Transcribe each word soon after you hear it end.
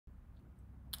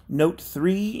note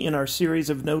 3 in our series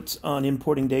of notes on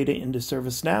importing data into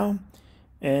ServiceNow.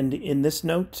 And in this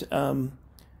note,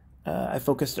 I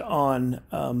focused on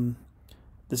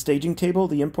the staging table,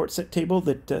 the import set table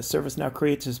that ServiceNow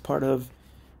creates as part of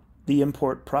the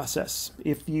import process.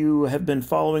 If you have been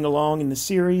following along in the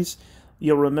series,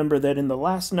 you'll remember that in the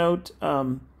last note,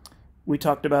 we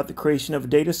talked about the creation of a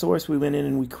data source. We went in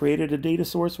and we created a data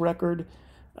source record.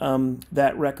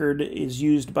 That record is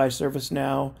used by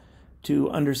ServiceNow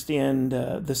to understand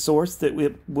the source that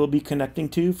we will be connecting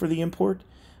to for the import.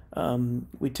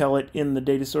 We tell it in the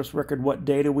data source record what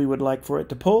data we would like for it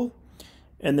to pull.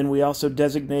 And then we also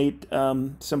designate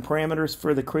some parameters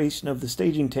for the creation of the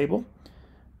staging table,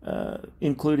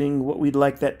 including what we'd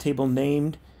like that table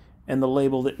named and the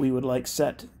label that we would like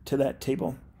set to that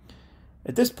table.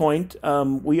 At this point,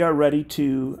 we are ready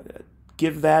to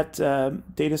give that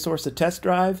data source a test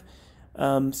drive,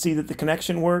 see that the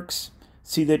connection works,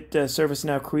 see that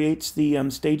ServiceNow creates the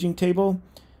staging table,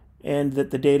 and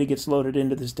that the data gets loaded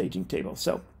into the staging table.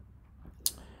 So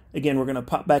again, we're going to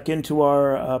pop back into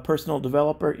our personal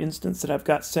developer instance that I've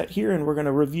got set here, and we're going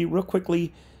to review real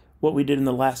quickly what we did in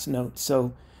the last note.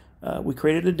 So we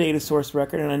created a data source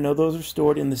record, and I know those are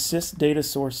stored in the sys data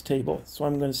source table. So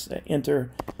I'm going to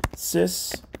enter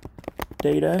sys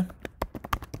data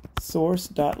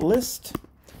source.list.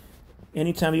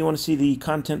 Anytime you want to see the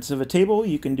contents of a table,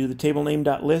 you can do the table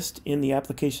name.list in the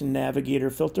application navigator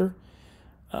filter.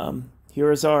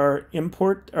 Here is our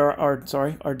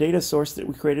our data source that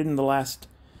we created in the last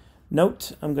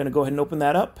note. I'm going to go ahead and open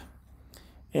that up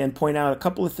and point out a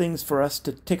couple of things for us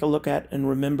to take a look at and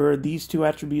remember. These two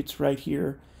attributes right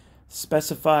here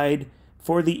specified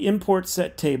for the import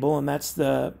set table, and that's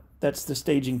the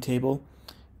staging table.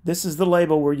 This is the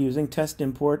label we're using, test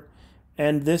import,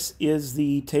 and this is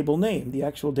the table name. The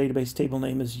actual database table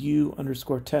name is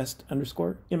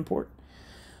u_test_import.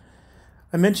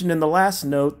 I mentioned in the last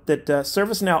note that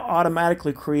ServiceNow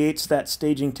automatically creates that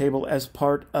staging table as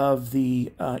part of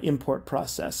the import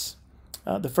process.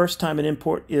 The first time an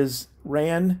import is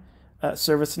ran,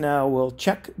 ServiceNow will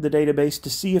check the database to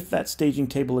see if that staging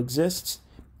table exists.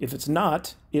 If it's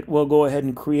not, it will go ahead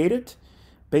and create it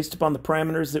based upon the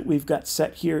parameters that we've got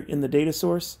set here in the data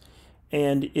source,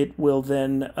 and it will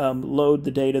then load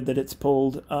the data that it's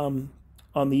pulled on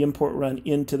the import run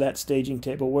into that staging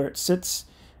table where it sits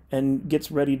and gets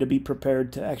ready to be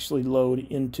prepared to actually load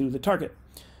into the target.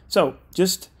 So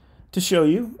just to show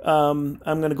you, I'm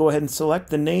going to go ahead and select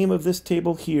the name of this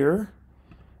table here,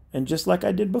 and just like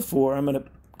I did before, I'm going to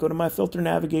go to my filter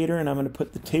navigator and I'm going to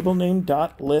put the table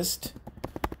name.list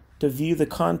to view the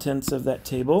contents of that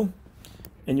table.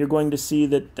 And you're going to see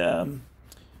that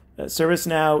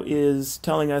ServiceNow is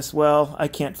telling us, well, I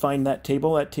can't find that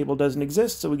table. That table doesn't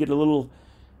exist. So we get a little,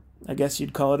 I guess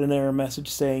you'd call it an error message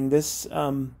saying this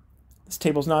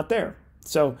table's not there.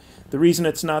 So the reason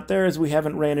it's not there is we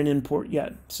haven't ran an import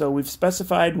yet. So we've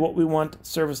specified what we want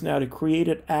ServiceNow to create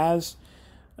it as,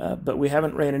 but we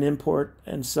haven't ran an import,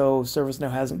 and so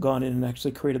ServiceNow hasn't gone in and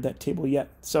actually created that table yet.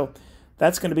 So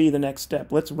that's going to be the next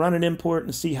step. Let's run an import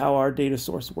and see how our data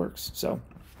source works. So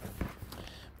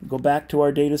go back to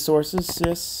our data sources,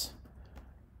 sys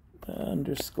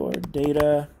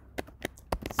 _data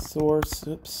source,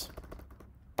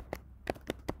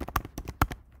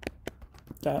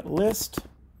 .list,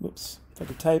 whoops, if I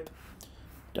could type,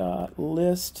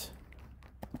 .list.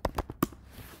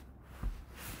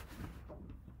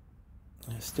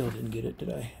 I still didn't get it,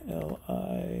 did I?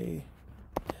 L-I-S-T.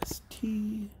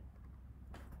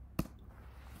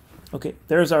 Okay,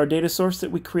 there's our data source that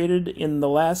we created in the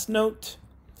last note.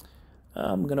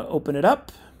 I'm going to open it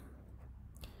up,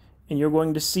 and you're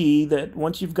going to see that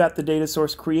once you've got the data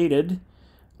source created,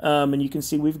 and you can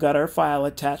see we've got our file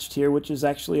attached here, which is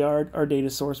actually our data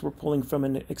source we're pulling from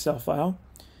an Excel file.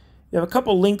 You have a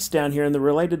couple links down here in the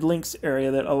related links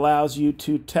area that allows you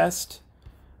to test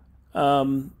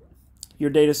your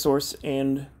data source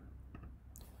and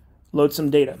load some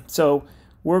data. So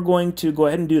we're going to go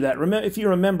ahead and do that. If you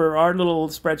remember, our little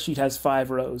spreadsheet has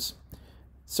 5 rows.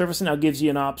 ServiceNow gives you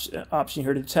an option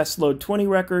here to test load 20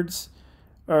 records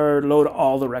or load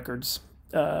all the records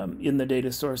in the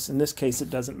data source. In this case, it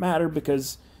doesn't matter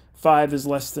because 5 is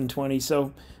less than 20.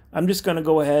 So I'm just going to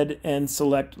go ahead and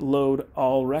select load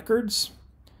all records.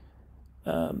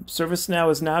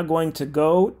 ServiceNow is now going to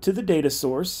go to the data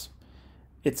source.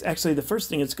 It's actually the first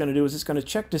thing it's going to do is it's going to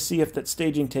check to see if that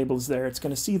staging table is there. It's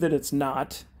going to see that it's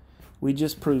not. We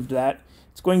just proved that.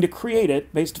 It's going to create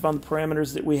it based upon the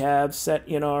parameters that we have set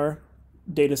in our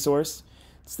data source.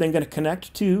 It's then going to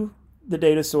connect to the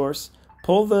data source,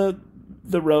 pull the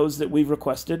rows that we've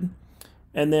requested,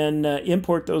 and then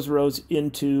import those rows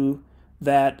into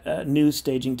that new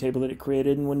staging table that it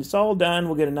created. And when it's all done,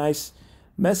 we'll get a nice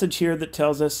message here that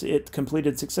tells us it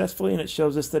completed successfully, and it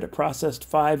shows us that it processed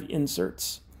 5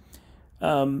 inserts.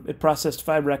 It processed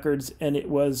 5 records, and it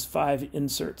was 5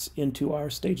 inserts into our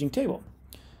staging table.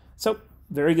 So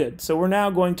very good. So we're now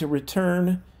going to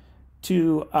return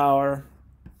to our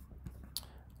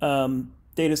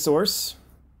data source,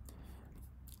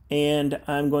 and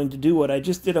I'm going to do what I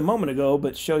just did a moment ago,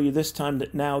 but show you this time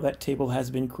that now that table has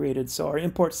been created. So our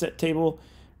import set table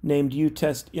named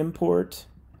uTestImport,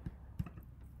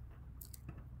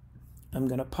 I'm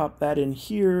going to pop that in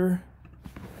here,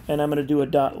 and I'm going to do a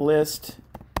 .list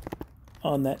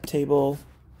on that table,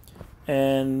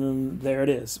 and there it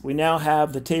is. We now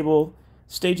have the table,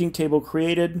 staging table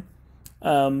created,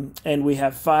 and we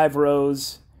have 5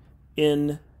 rows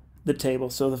in the table.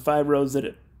 So the 5 rows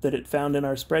that it found in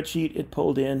our spreadsheet, it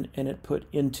pulled in and it put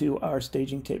into our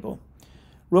staging table.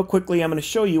 Real quickly, I'm going to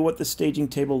show you what the staging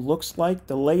table looks like,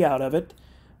 the layout of it.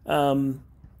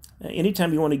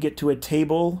 Anytime you want to get to a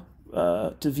table,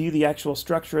 to view the actual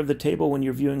structure of the table when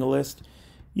you're viewing a list,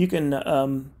 you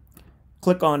can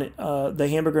click on the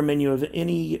hamburger menu of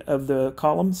any of the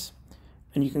columns,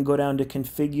 and you can go down to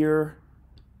Configure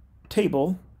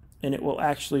Table, and it will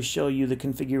actually show you the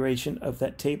configuration of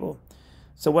that table.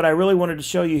 So what I really wanted to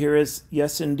show you here is,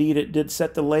 yes, indeed, it did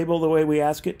set the label the way we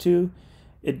ask it to.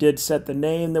 It did set the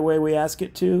name the way we ask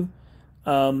it to.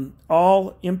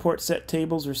 All import set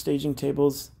tables or staging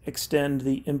tables extend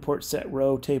the import set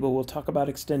row table. We'll talk about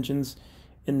extensions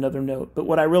in another note. But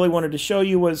what I really wanted to show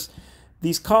you was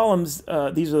these columns.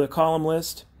 These are the column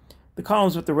list. The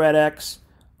columns with the red X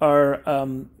are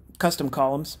custom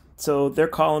columns. So they're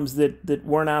columns that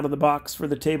weren't out of the box for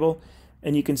the table.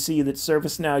 And you can see that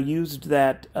ServiceNow used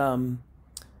that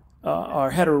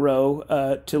our header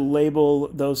row to label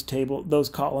those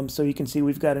columns. So you can see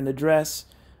we've got an address,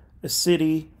 a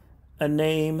city, a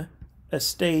name, a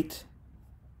state,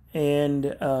 and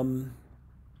let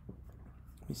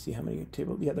me see how many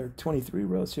tables. Yeah, there are 23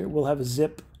 rows here. We'll have a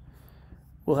zip.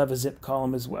 We'll have a zip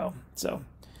column as well. So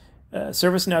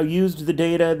ServiceNow used the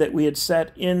data that we had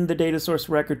set in the data source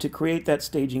record to create that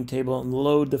staging table and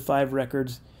load the 5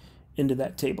 records into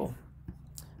that table.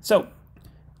 So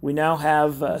we now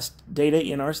have data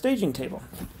in our staging table.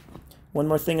 One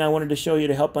more thing I wanted to show you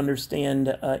to help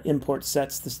understand import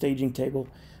sets, the staging table.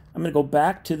 I'm going to go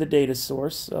back to the data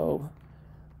source. So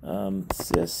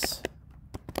sys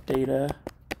data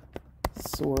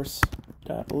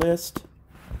source.list.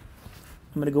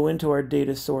 I'm going to go into our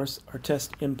data source, our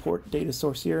test import data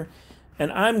source here,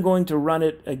 and I'm going to run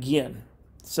it again.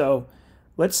 So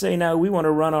let's say now we want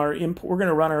to run our import. We're going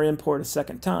to run our import a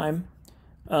second time,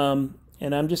 and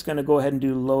I'm just going to go ahead and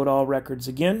do load all records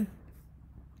again.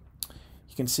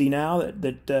 You can see now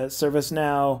that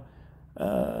ServiceNow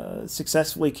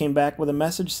successfully came back with a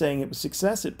message saying it was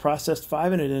success. It processed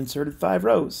 5 and it inserted 5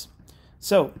 rows.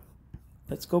 So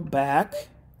let's go back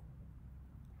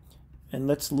and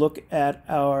let's look at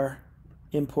our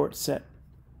import set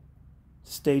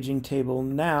staging table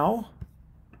now.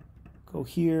 Go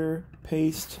here,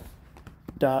 paste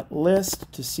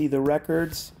 .list to see the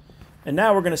records. And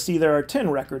now we're going to see there are 10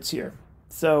 records here.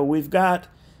 So we've got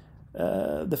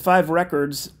the 5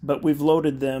 records, but we've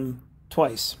loaded them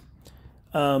twice.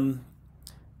 And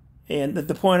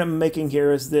the point I'm making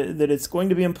here is that it's going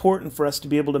to be important for us to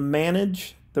be able to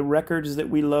manage the records that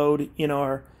we load in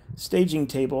our staging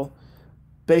table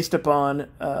based upon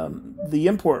the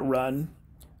import run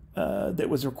that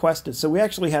was requested. So we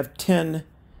actually have 10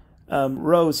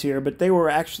 rows here, but they were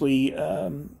actually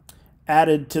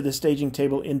added to the staging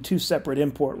table in 2 separate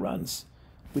import runs.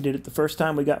 We did it the first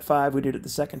time, we got 5. We did it the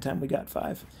second time, we got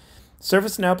 5.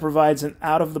 ServiceNow provides an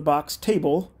out-of-the-box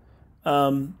table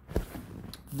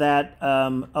that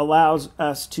allows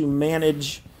us to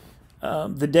manage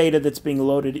the data that's being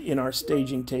loaded in our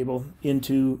staging table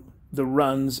into the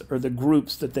runs or the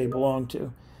groups that they belong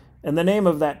to. And the name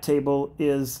of that table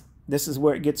is, this is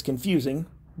where it gets confusing,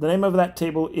 the name of that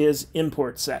table is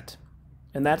import set.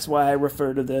 And that's why I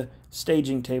refer to the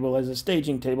staging table as a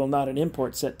staging table, not an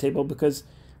import set table, because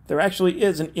there actually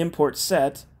is an import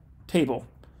set table.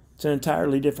 It's an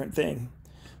entirely different thing.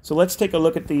 So let's take a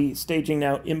look at the Staging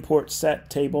Now import set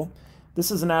table. This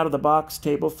is an out-of-the-box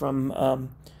table from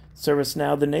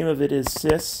ServiceNow. The name of it is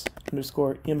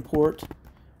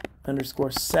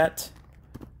sys_import_set.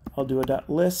 I'll do a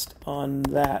 .list on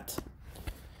that.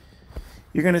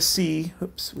 You're going to see,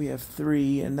 oops, we have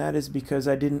 3, and that is because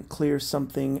I didn't clear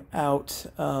something out.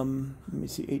 Let me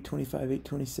see, 825,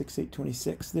 826,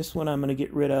 826. This one I'm going to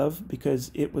get rid of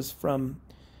because it was from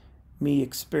me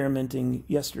experimenting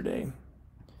yesterday.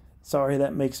 Sorry,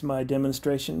 that makes my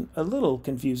demonstration a little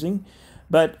confusing.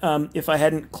 But if I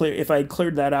had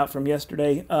cleared that out from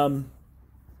yesterday,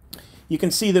 you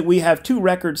can see that we have two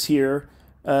records here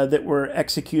that were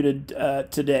executed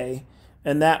today.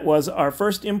 And that was our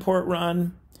first import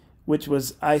run, which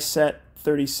was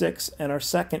iset36, and our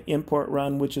second import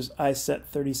run, which is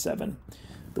iset37.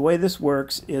 The way this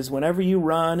works is whenever you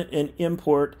run an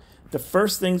import, the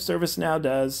first thing ServiceNow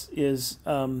does is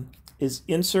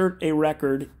insert a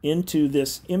record into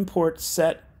this import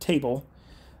set table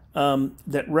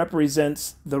that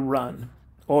represents the run,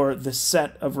 or the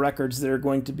set of records that are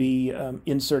going to be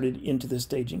inserted into the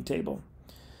staging table.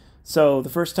 So the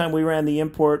first time we ran the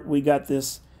import, we got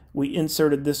this, we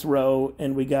inserted this row,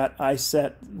 and we got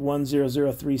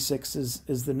iset10036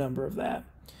 is the number of that.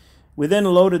 We then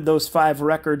loaded those 5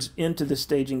 records into the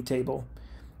staging table.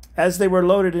 As they were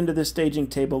loaded into the staging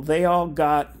table, they all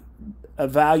got a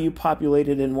value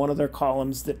populated in one of their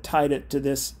columns that tied it to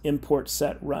this import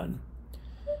set run.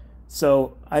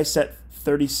 So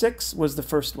iset36 was the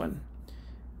first one.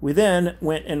 We then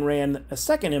went and ran a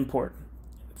second import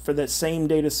for the same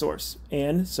data source,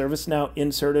 and ServiceNow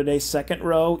inserted a second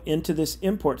row into this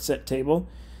import set table,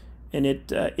 and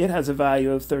it has a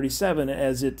value of 37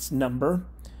 as its number.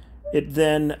 It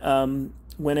then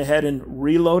went ahead and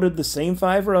reloaded the same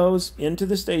 5 rows into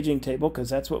the staging table, because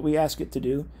that's what we ask it to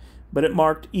do, but it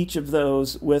marked each of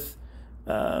those with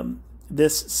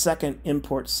this second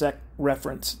import sec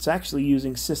reference. It's actually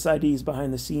using sysids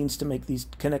behind the scenes to make these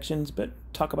connections, but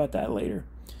talk about that later.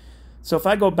 So if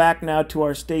I go back now to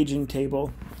our staging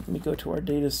table, let me go to our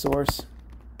data source.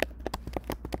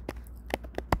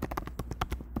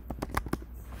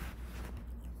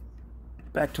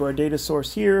 Back to our data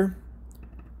source here.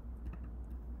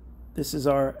 This is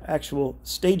our actual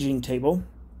staging table,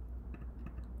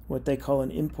 what they call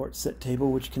an import set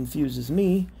table, which confuses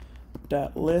me.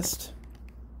 .list.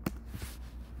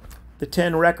 The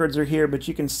 10 records are here, but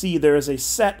you can see there is a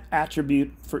set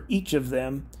attribute for each of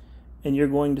them, and you're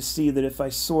going to see that if I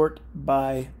sort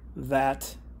by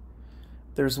that,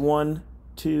 there's 1,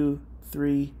 2,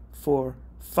 3, 4,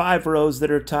 5 rows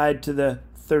that are tied to the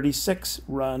 36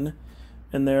 run,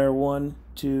 and there are 1,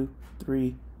 2,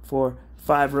 3, 4,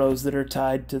 5 rows that are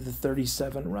tied to the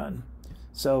 37 run.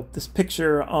 So this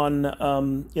picture on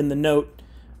in the note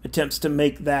attempts to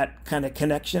make that kind of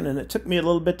connection, and it took me a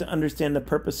little bit to understand the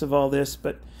purpose of all this,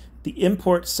 but the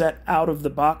import set out of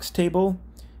the box table,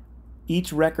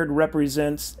 each record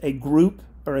represents a group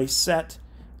or a set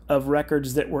of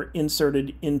records that were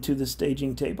inserted into the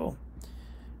staging table.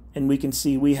 And we can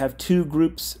see we have 2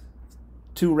 groups,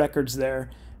 2 records there,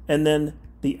 and then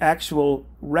the actual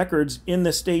records in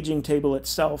the staging table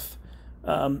itself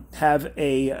have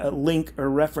a link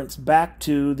or reference back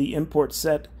to the import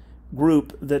set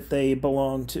group that they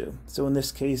belong to. So in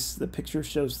this case, the picture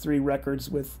shows 3 records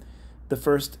with the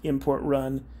first import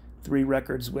run, 3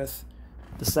 records with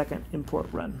the second import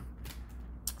run.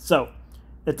 So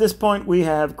at this point, we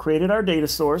have created our data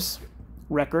source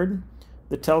record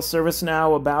that tells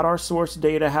ServiceNow about our source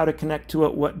data, how to connect to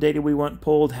it, what data we want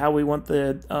pulled, how we want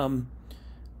the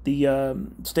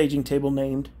staging table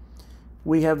named.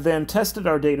 We have then tested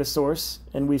our data source,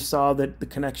 and we saw that the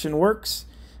connection works.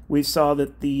 We saw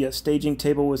that the staging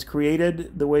table was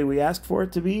created the way we asked for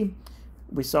it to be.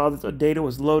 We saw that the data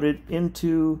was loaded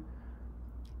into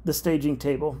the staging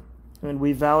table, and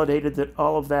we validated that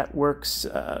all of that works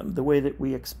the way that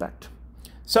we expect.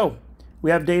 So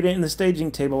we have data in the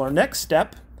staging table. Our next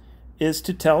step is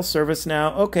to tell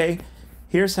ServiceNow, okay,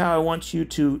 here's how I want you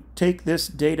to take this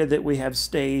data that we have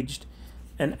staged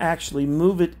and actually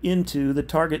move it into the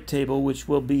target table, which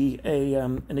will be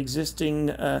an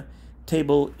existing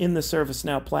table in the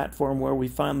ServiceNow platform where we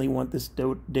finally want this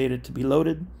data to be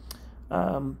loaded.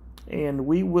 And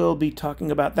we will be talking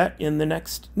about that in the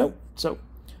next note. So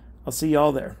I'll see you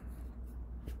all there.